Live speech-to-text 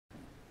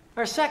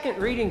Our second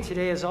reading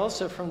today is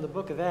also from the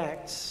book of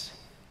Acts.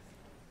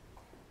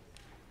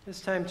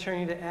 This time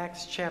turning to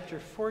Acts chapter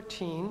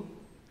 14,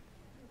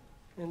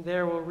 and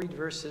there we'll read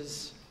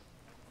verses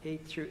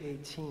 8 through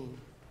 18.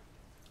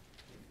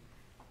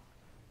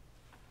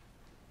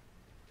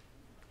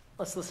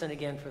 Let's listen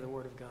again for the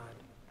word of God.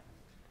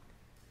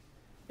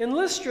 In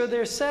Lystra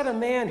there sat a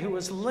man who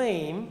was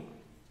lame.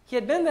 He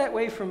had been that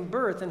way from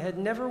birth and had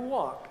never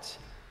walked.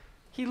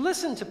 He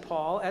listened to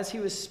Paul as he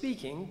was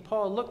speaking.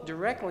 Paul looked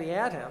directly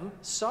at him,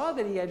 saw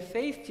that he had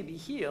faith to be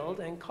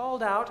healed, and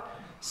called out,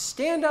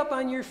 "Stand up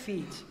on your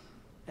feet."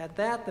 At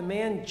that, the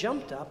man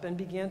jumped up and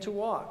began to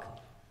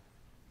walk.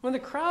 When the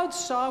crowd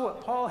saw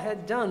what Paul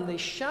had done, they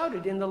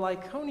shouted in the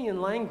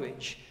Lycaonian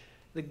language,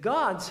 "The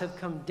gods have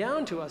come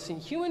down to us in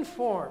human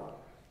form."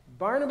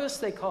 Barnabas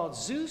they called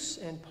Zeus,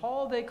 and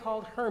Paul they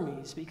called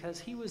Hermes, because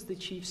he was the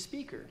chief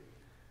speaker.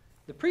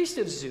 The priest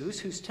of Zeus,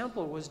 whose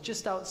temple was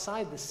just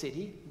outside the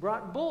city,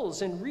 brought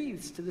bulls and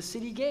wreaths to the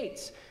city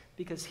gates,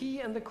 because he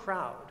and the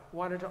crowd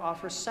wanted to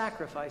offer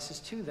sacrifices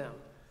to them.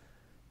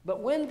 But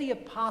when the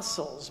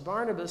apostles,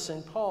 Barnabas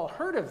and Paul,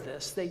 heard of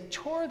this, they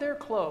tore their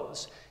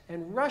clothes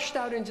and rushed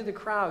out into the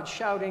crowd,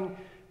 shouting,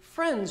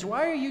 "Friends,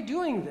 why are you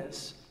doing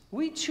this?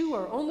 We too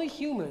are only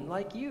human,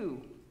 like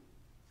you.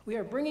 We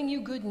are bringing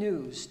you good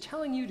news,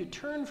 telling you to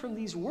turn from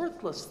these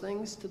worthless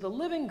things to the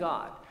living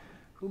God,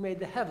 who made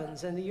the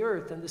heavens and the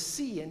earth and the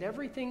sea and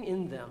everything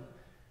in them.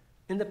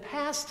 In the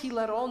past he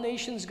let all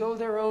nations go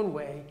their own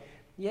way,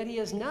 yet he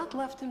has not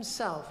left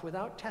himself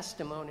without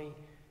testimony.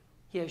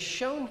 He has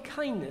shown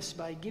kindness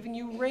by giving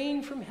you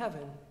rain from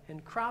heaven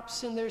and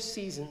crops in their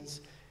seasons.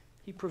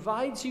 He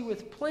provides you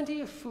with plenty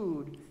of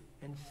food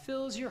and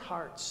fills your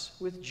hearts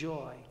with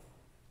joy."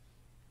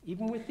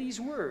 Even with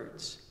these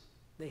words,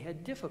 they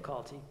had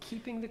difficulty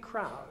keeping the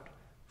crowd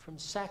from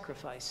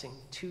sacrificing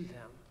to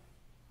them.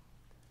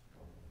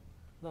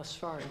 Thus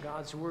far in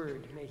God's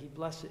word, may he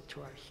bless it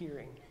to our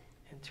hearing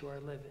and to our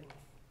living.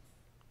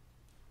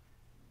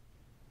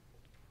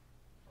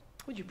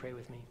 Would you pray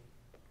with me?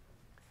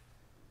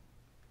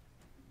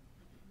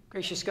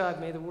 Gracious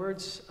God, may the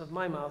words of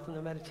my mouth and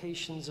the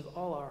meditations of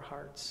all our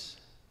hearts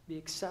be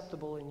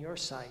acceptable in your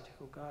sight,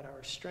 O God,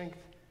 our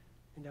strength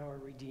and our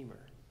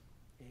Redeemer.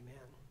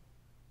 Amen.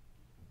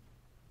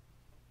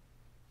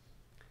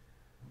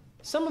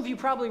 Some of you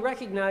probably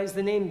recognize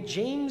the name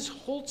James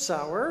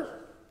Holzhauer.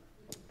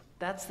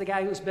 That's the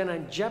guy who's been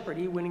on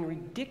Jeopardy, winning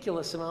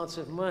ridiculous amounts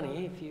of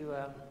money. If you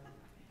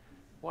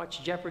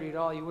watch Jeopardy at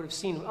all, you would have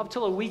seen him up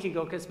till a week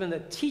ago, because it's been the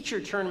teacher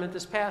tournament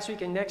this past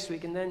week and next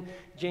week, and then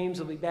James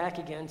will be back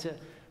again to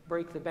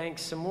break the bank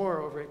some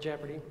more over at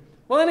Jeopardy.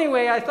 Well,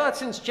 anyway, I thought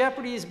since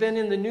Jeopardy has been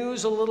in the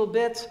news a little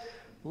bit,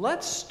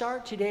 let's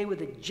start today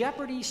with a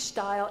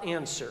Jeopardy-style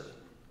answer.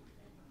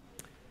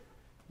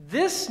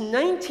 This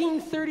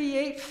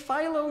 1938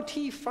 Philo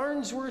T.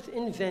 Farnsworth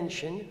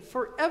invention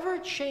forever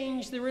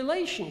changed the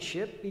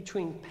relationship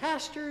between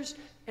pastors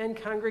and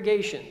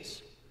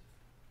congregations.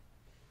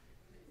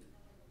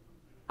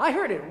 I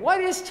heard it.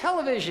 What is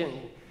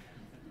television?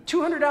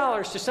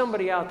 $200 to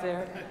somebody out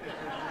there.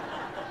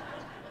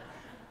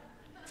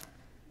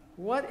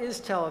 What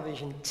is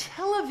television?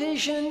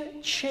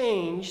 Television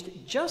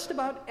changed just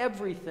about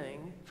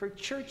everything for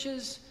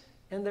churches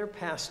and their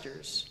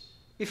pastors.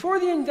 Before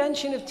the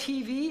invention of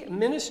TV,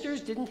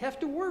 ministers didn't have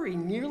to worry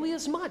nearly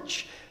as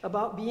much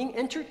about being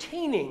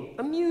entertaining,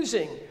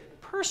 amusing,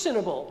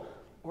 personable,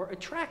 or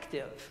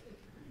attractive.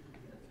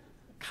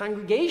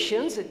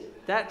 Congregations at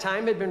that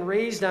time had been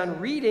raised on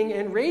reading,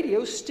 and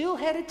radio still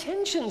had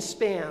attention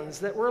spans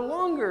that were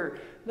longer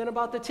than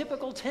about the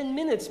typical 10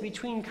 minutes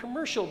between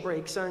commercial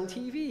breaks on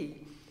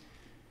TV.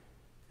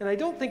 And I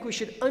don't think we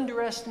should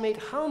underestimate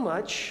how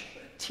much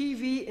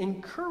TV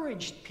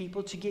encouraged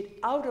people to get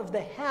out of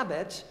the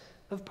habit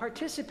of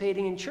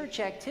participating in church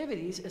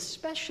activities,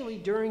 especially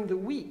during the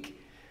week.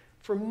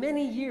 For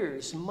many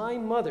years, my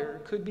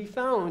mother could be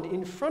found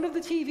in front of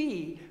the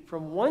TV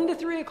from 1 to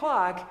 3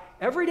 o'clock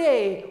every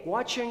day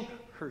watching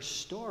her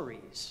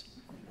stories.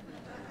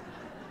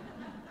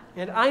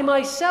 And I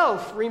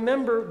myself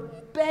remember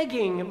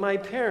begging my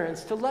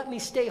parents to let me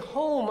stay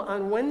home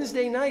on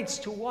Wednesday nights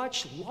to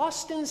watch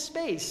Lost in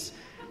Space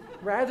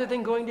rather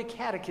than going to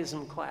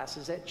catechism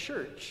classes at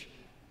church.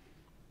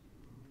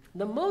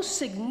 The most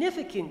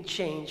significant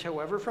change,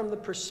 however, from the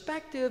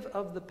perspective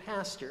of the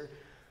pastor,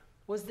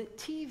 was that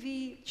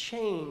TV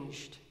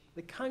changed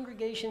the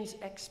congregation's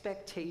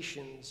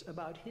expectations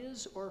about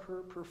his or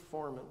her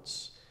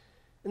performance.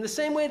 In the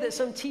same way that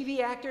some TV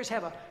actors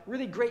have a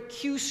really great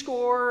Q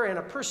score and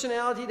a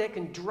personality that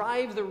can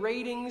drive the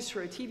ratings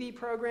for a TV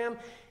program,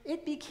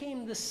 it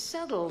became the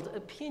settled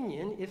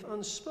opinion, if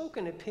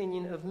unspoken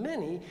opinion, of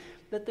many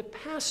that the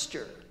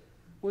pastor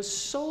was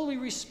solely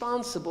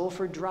responsible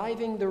for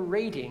driving the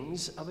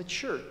ratings of a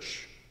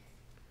church.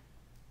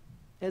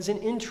 As an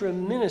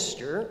interim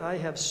minister, I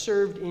have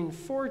served in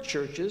 4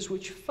 churches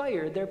which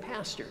fired their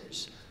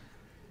pastors.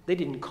 They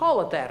didn't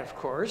call it that, of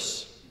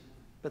course,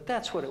 but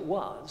that's what it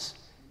was.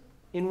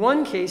 In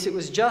one case, it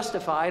was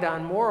justified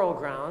on moral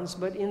grounds,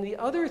 but in the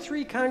other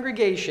three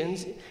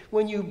congregations,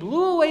 when you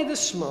blew away the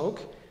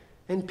smoke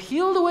and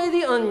peeled away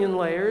the onion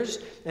layers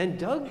and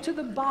dug to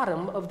the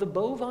bottom of the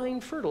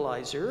bovine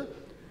fertilizer,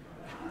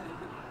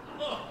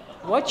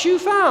 what you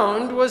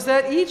found was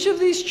that each of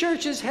these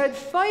churches had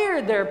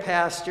fired their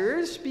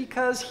pastors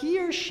because he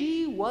or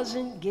she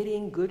wasn't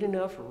getting good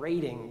enough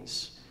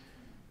ratings.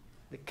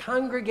 The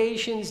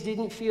congregations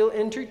didn't feel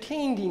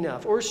entertained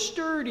enough or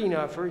stirred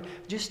enough or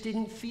just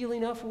didn't feel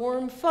enough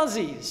warm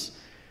fuzzies.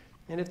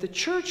 And if the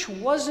church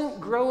wasn't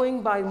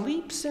growing by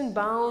leaps and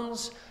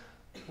bounds,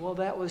 well,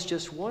 that was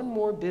just one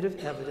more bit of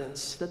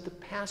evidence that the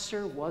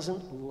pastor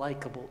wasn't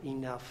likable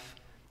enough.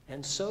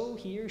 And so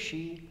he or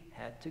she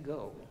had to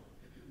go.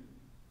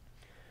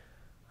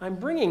 I'm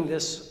bringing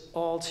this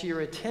all to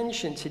your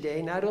attention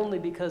today, not only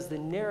because the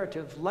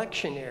narrative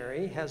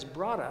lectionary has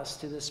brought us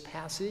to this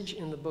passage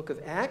in the book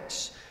of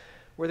Acts,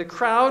 where the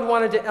crowd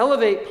wanted to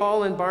elevate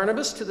Paul and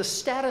Barnabas to the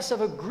status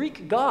of a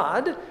Greek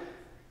god,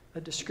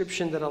 a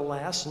description that,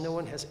 alas, no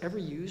one has ever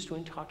used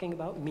when talking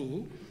about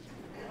me,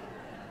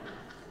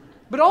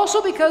 but also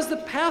because the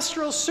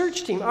pastoral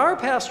search team, our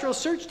pastoral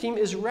search team,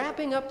 is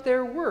wrapping up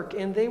their work,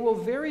 and they will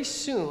very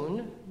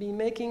soon be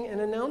making an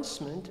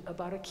announcement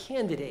about a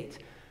candidate.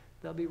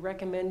 They'll be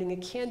recommending a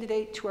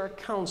candidate to our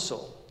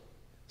council,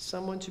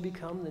 someone to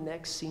become the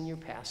next senior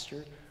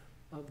pastor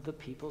of the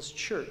People's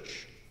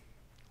Church.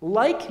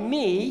 Like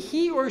me,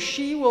 he or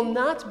she will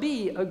not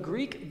be a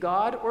Greek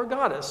god or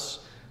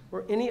goddess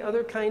or any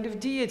other kind of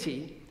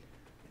deity.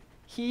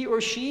 He or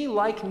she,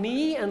 like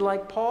me and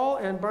like Paul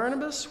and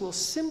Barnabas, will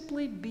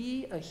simply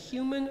be a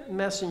human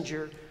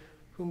messenger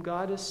whom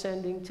God is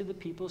sending to the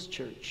People's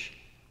Church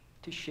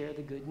to share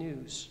the good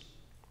news.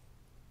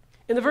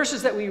 In the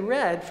verses that we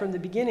read from the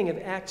beginning of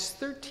Acts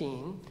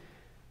 13,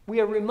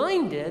 we are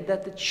reminded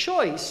that the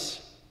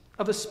choice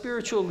of a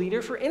spiritual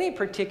leader for any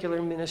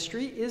particular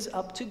ministry is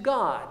up to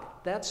God.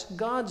 That's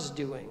God's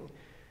doing.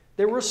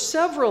 There were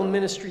several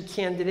ministry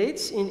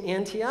candidates in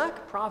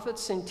Antioch,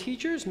 prophets and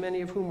teachers, many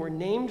of whom were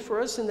named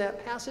for us in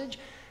that passage.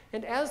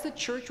 And as the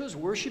church was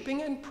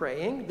worshiping and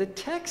praying, the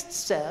text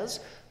says,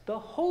 the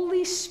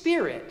Holy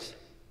Spirit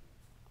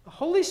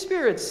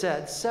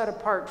said, "Set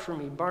apart for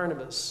me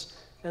Barnabas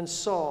and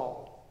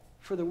Saul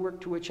for the work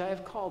to which I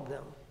have called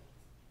them."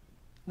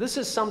 This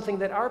is something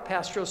that our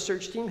pastoral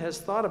search team has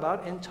thought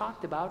about and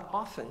talked about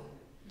often.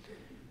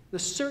 The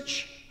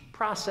search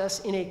process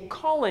in a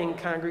calling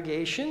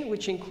congregation,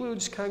 which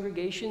includes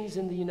congregations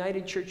in the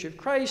United Church of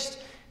Christ,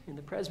 in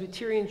the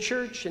Presbyterian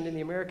Church, and in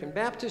the American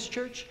Baptist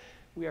Church,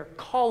 we are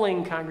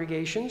calling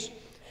congregations.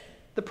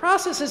 The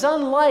process is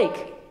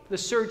unlike the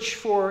search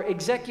for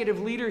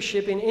executive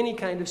leadership in any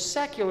kind of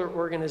secular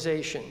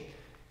organization.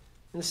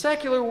 In the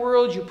secular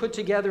world, you put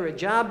together a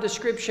job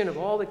description of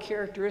all the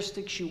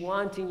characteristics you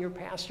want in your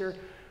pastor,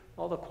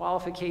 all the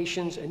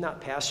qualifications, and not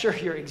pastor,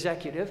 your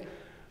executive.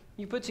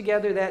 You put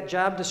together that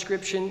job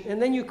description, and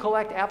then you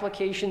collect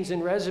applications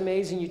and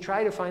resumes, and you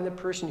try to find the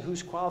person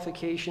whose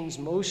qualifications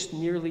most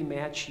nearly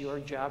match your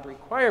job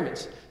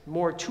requirements.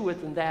 More to it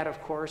than that,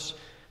 of course,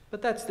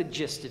 but that's the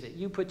gist of it.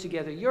 You put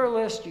together your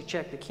list, you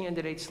check the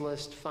candidates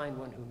list, find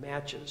one who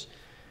matches.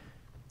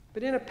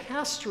 But in a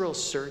pastoral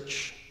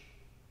search,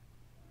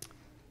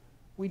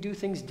 we do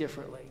things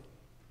differently.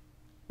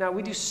 Now,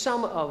 we do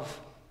some of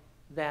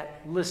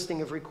that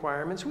listing of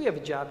requirements. We have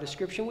a job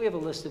description. We have a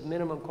list of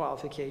minimum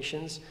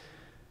qualifications.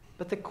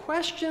 But the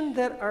question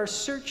that our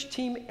search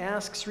team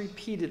asks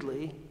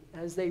repeatedly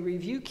as they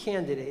review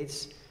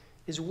candidates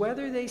is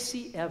whether they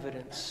see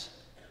evidence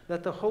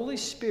that the Holy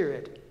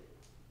Spirit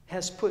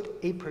has put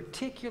a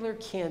particular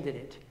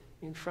candidate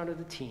in front of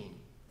the team.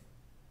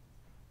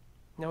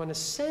 Now, an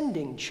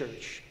ascending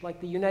church, like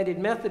the United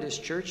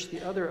Methodist Church,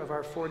 the other of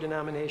our four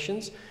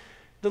denominations,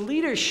 the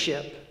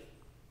leadership,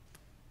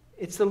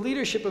 it's the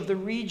leadership of the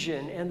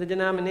region and the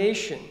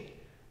denomination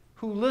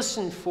who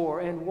listen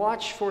for and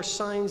watch for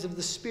signs of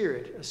the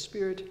Spirit,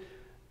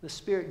 the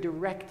Spirit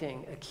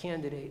directing a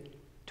candidate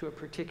to a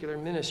particular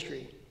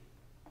ministry.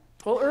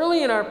 Well,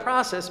 early in our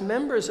process,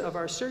 members of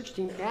our search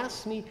team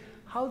asked me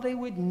how they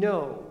would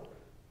know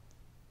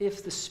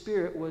if the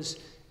Spirit was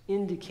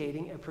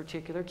indicating a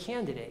particular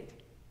candidate.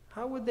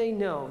 How would they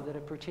know that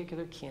a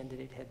particular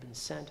candidate had been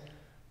sent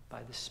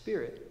by the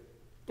Spirit?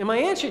 And my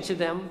answer to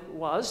them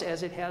was,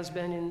 as it has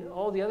been in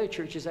all the other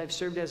churches I've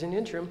served as an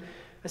interim,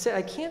 I said,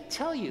 I can't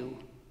tell you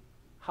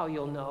how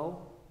you'll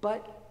know,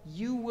 but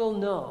you will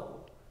know.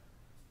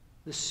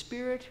 The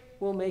Spirit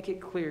will make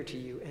it clear to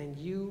you, and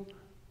you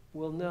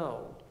will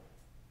know.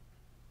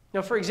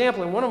 Now, for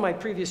example, in one of my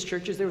previous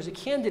churches, there was a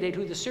candidate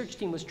who the search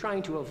team was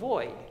trying to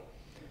avoid.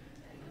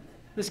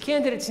 This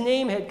candidate's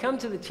name had come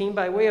to the team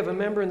by way of a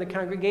member in the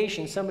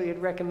congregation. Somebody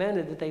had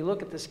recommended that they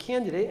look at this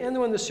candidate, and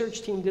when the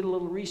search team did a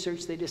little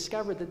research, they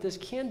discovered that this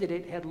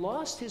candidate had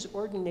lost his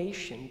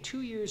ordination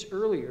 2 years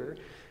earlier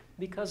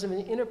because of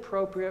an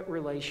inappropriate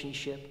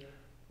relationship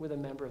with a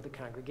member of the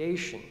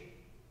congregation.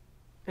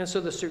 And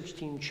so the search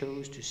team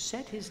chose to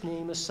set his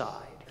name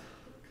aside.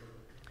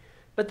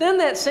 But then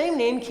that same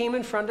name came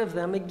in front of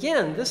them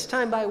again, this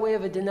time by way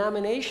of a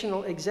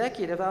denominational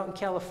executive out in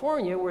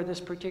California where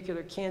this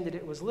particular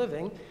candidate was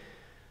living.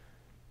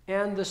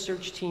 And the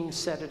search team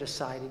set it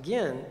aside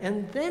again.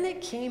 And then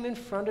it came in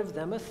front of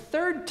them a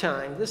third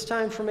time, this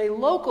time from a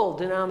local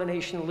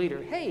denominational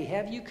leader. Hey,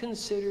 have you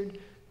considered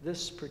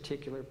this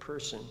particular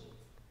person?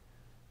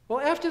 Well,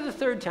 after the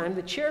third time,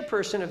 the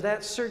chairperson of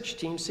that search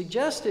team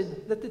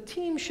suggested that the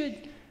team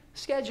should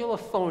schedule a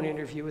phone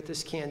interview with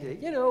this candidate.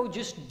 You know,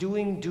 just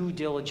doing due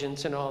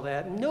diligence and all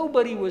that.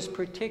 Nobody was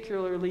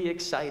particularly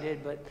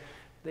excited, but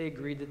they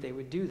agreed that they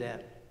would do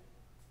that.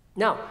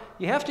 Now,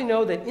 you have to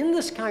know that in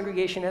this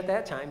congregation at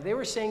that time, they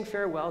were saying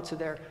farewell to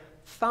their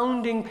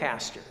founding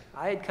pastor.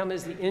 I had come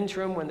as the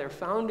interim when their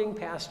founding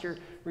pastor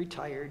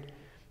retired.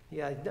 He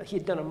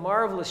had done a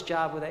marvelous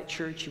job with that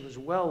church. He was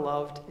well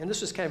loved. And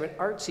this was kind of an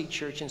artsy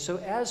church. And so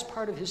as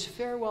part of his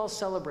farewell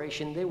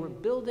celebration, they were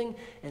building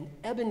an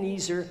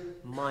Ebenezer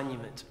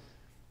monument.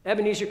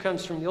 Ebenezer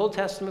comes from the Old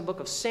Testament book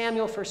of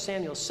Samuel, 1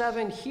 Samuel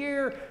 7.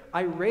 Here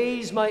I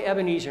raise my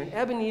Ebenezer. And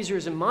Ebenezer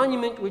is a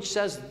monument which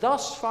says,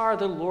 thus far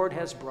the Lord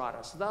has brought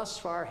us. Thus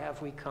far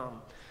have we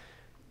come.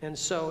 And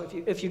so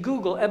if you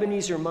Google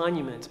Ebenezer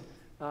monument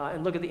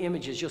and look at the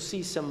images, you'll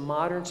see some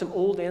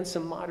old and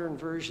some modern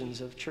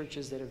versions of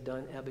churches that have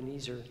done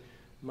Ebenezer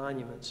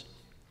monuments.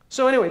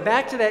 So anyway,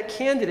 back to that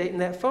candidate in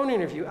that phone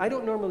interview. I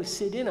don't normally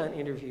sit in on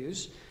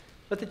interviews,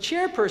 but the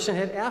chairperson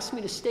had asked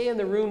me to stay in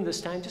the room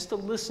this time just to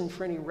listen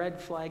for any red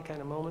flag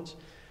kind of moments.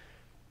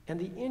 And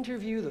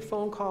the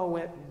phone call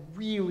went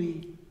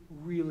really,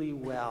 really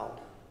well.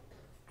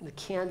 The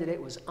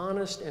candidate was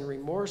honest and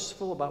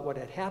remorseful about what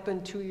had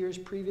happened 2 years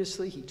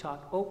previously. He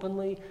talked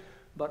openly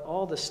about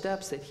all the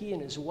steps that he and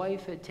his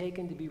wife had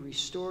taken to be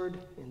restored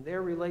in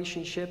their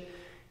relationship.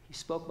 He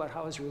spoke about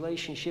how his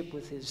relationship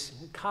with his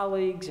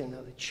colleagues and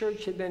how the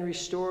church had been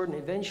restored, and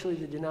eventually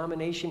the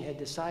denomination had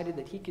decided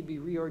that he could be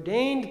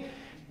reordained,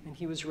 and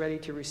he was ready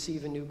to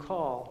receive a new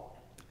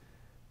call.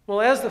 Well,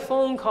 as the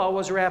phone call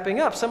was wrapping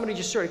up, somebody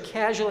just sort of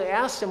casually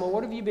asked him, well,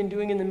 what have you been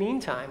doing in the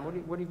meantime?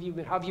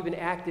 How have you been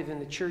active in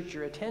the church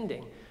you're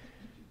attending?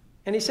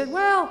 And he said,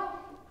 well,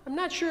 I'm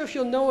not sure if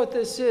you'll know what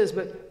this is,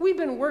 but we've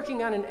been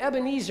working on an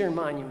Ebenezer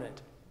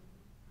monument.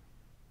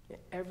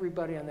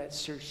 Everybody on that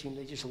search team,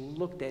 they just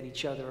looked at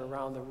each other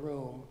around the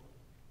room.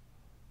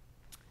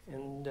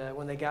 And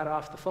when they got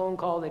off the phone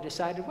call, they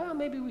decided, well,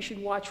 maybe we should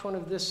watch one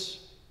of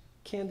this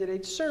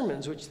candidate's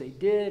sermons, which they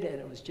did, and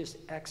it was just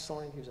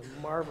excellent. He was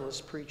a marvelous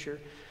preacher.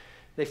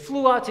 They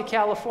flew out to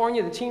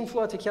California. The team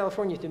flew out to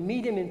California to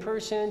meet him in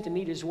person, to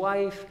meet his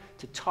wife,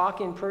 to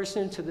talk in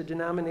person to the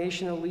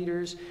denominational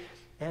leaders.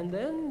 And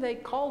then they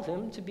called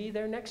him to be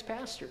their next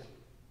pastor.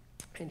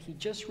 And he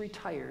just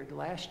retired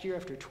last year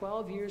after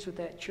 12 years with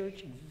that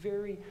church.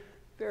 Very,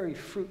 very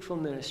fruitful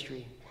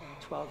ministry.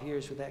 12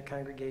 years with that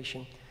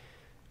congregation.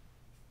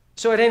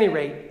 So at any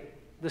rate,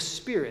 the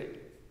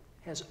Spirit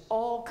has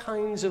all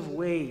kinds of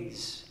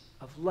ways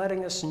of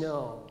letting us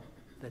know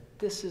that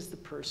this is the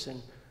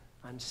person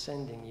I'm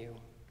sending you.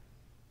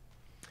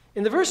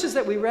 In the verses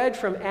that we read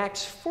from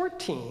Acts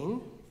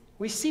 14,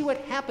 we see what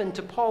happened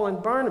to Paul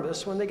and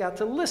Barnabas when they got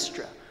to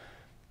Lystra.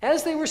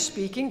 As they were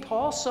speaking,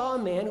 Paul saw a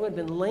man who had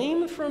been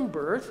lame from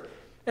birth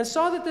and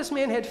saw that this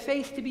man had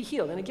faith to be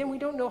healed. And again, we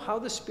don't know how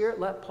the Spirit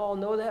let Paul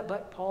know that,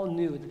 but Paul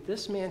knew that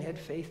this man had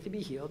faith to be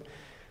healed.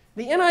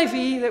 The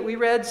NIV that we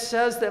read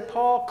says that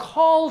Paul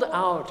called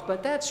out,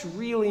 but that's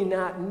really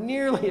not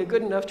nearly a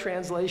good enough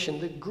translation.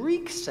 The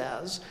Greek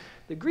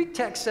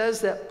text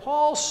says that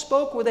Paul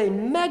spoke with a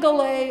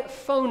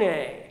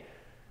megalephone.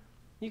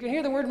 You can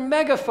hear the word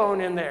megaphone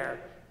in there.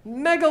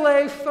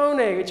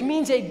 Megalephone, which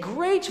means a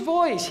great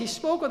voice. He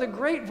spoke with a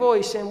great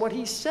voice, and what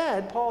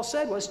Paul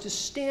said, was to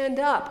stand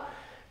up.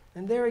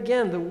 And there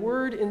again, the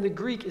word in the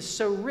Greek is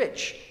so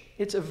rich.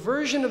 It's a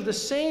version of the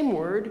same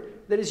word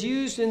that is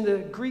used in the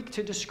Greek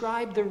to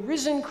describe the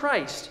risen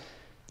Christ.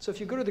 So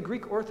if you go to the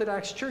Greek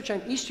Orthodox Church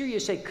on Easter,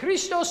 you say,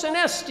 Christos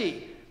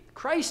anesti.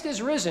 Christ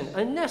is risen.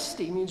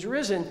 Anesti means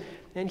risen.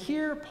 And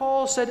here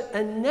Paul said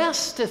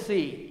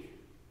anestethe,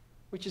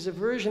 which is a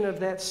version of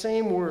that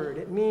same word.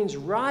 It means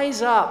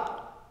rise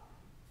up.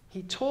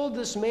 He told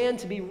this man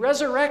to be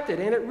resurrected,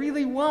 and it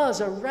really was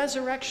a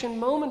resurrection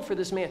moment for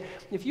this man.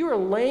 If you were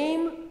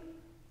lame,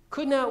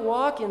 could not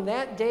walk in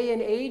that day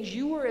and age,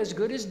 you were as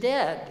good as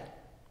dead.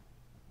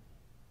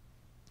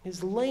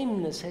 His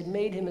lameness had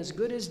made him as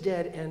good as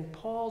dead, and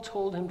Paul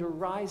told him to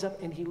rise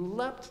up, and he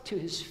leapt to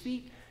his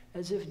feet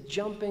as if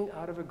jumping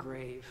out of a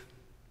grave.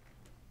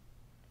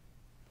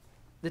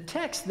 The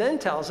text then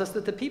tells us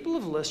that the people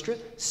of Lystra,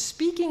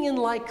 speaking in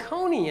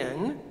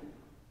Lycaonian,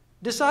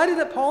 decided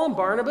that Paul and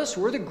Barnabas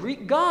were the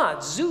Greek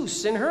gods,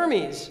 Zeus and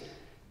Hermes,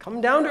 come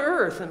down to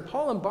earth. And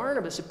Paul and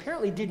Barnabas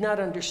apparently did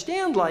not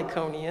understand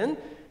Lycaonian,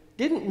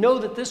 didn't know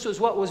that this was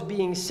what was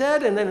being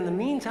said, and then in the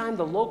meantime,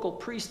 the local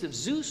priest of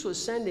Zeus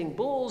was sending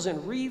bulls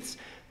and wreaths.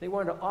 They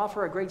wanted to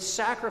offer a great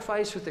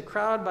sacrifice with the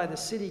crowd by the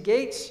city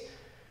gates.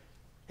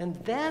 And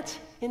that,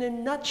 in a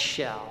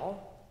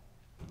nutshell,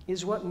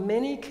 is what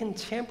many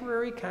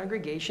contemporary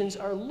congregations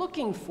are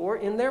looking for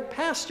in their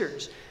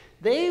pastors.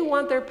 They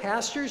want their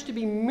pastors to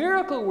be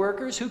miracle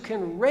workers who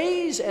can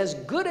raise as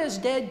good as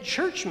dead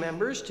church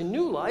members to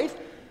new life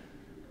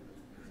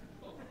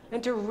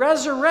and to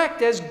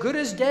resurrect as good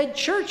as dead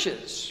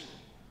churches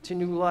to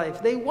new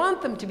life. They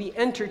want them to be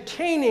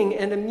entertaining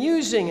and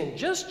amusing and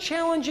just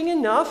challenging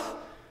enough.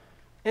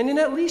 And in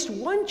at least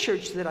one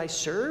church that I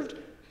served,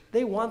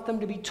 they want them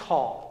to be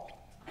tall.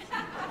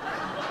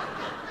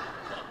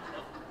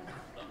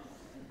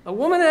 A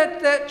woman at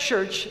that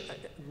church,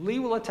 Lee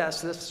will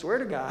attest to this, swear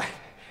to God.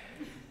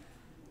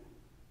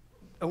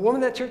 A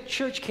woman at that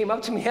church came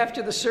up to me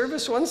after the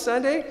service one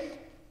Sunday,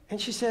 and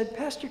she said,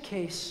 "Pastor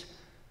Case,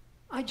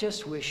 I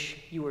just wish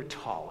you were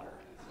taller."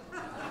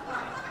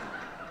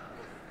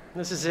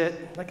 This is it.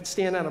 I could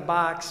stand on a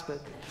box,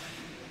 but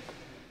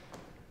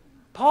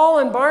Paul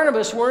and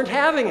Barnabas weren't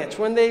having it.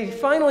 When they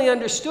finally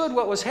understood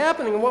what was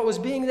happening and what was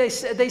being, they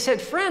said,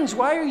 "Friends,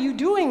 why are you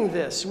doing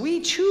this? We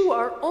too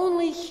are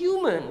only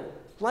human,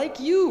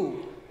 like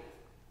you.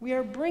 We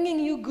are bringing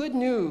you good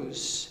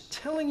news,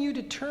 telling you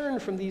to turn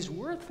from these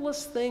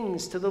worthless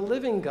things to the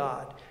living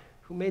God,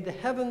 who made the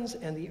heavens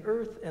and the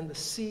earth and the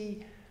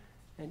sea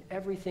and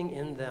everything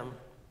in them."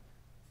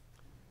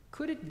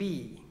 Could it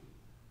be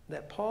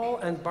that Paul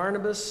and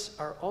Barnabas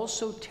are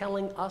also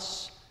telling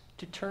us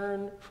to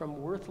turn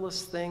from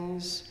worthless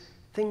things,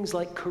 things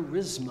like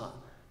charisma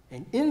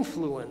and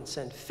influence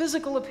and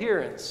physical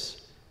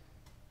appearance,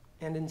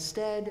 and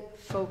instead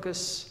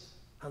focus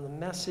on the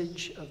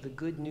message of the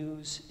good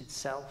news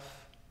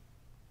itself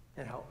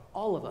and how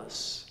all of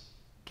us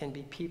can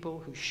be people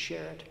who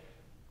share it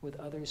with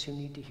others who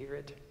need to hear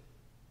it?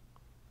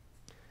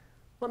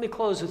 Let me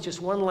close with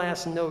just one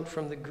last note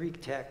from the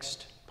Greek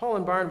text. Paul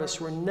and Barnabas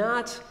were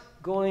not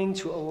going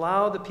to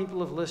allow the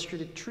people of Lystra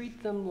to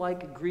treat them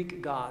like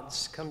Greek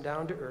gods come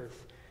down to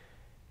earth.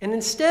 And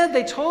instead,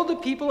 they told the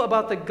people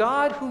about the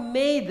God who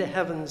made the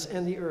heavens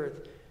and the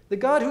earth, the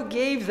God who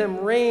gave them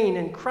rain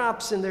and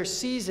crops in their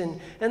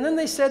season. And then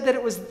they said that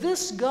it was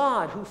this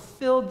God who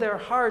filled their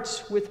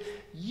hearts with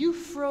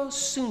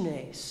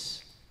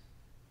euphrosunes.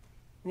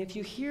 And if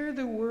you hear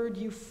the word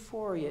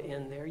euphoria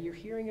in there, you're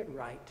hearing it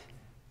right.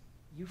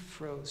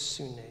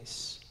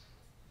 Euphrosunes.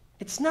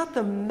 It's not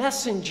the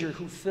messenger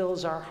who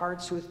fills our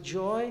hearts with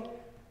joy.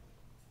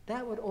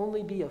 That would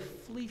only be a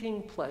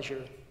fleeting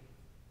pleasure.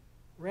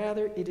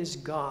 Rather, it is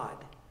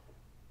God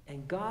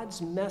and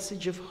God's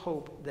message of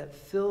hope that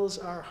fills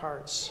our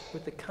hearts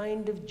with the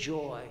kind of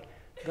joy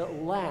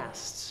that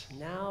lasts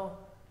now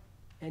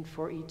and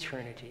for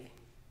eternity.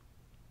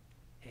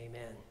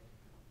 Amen.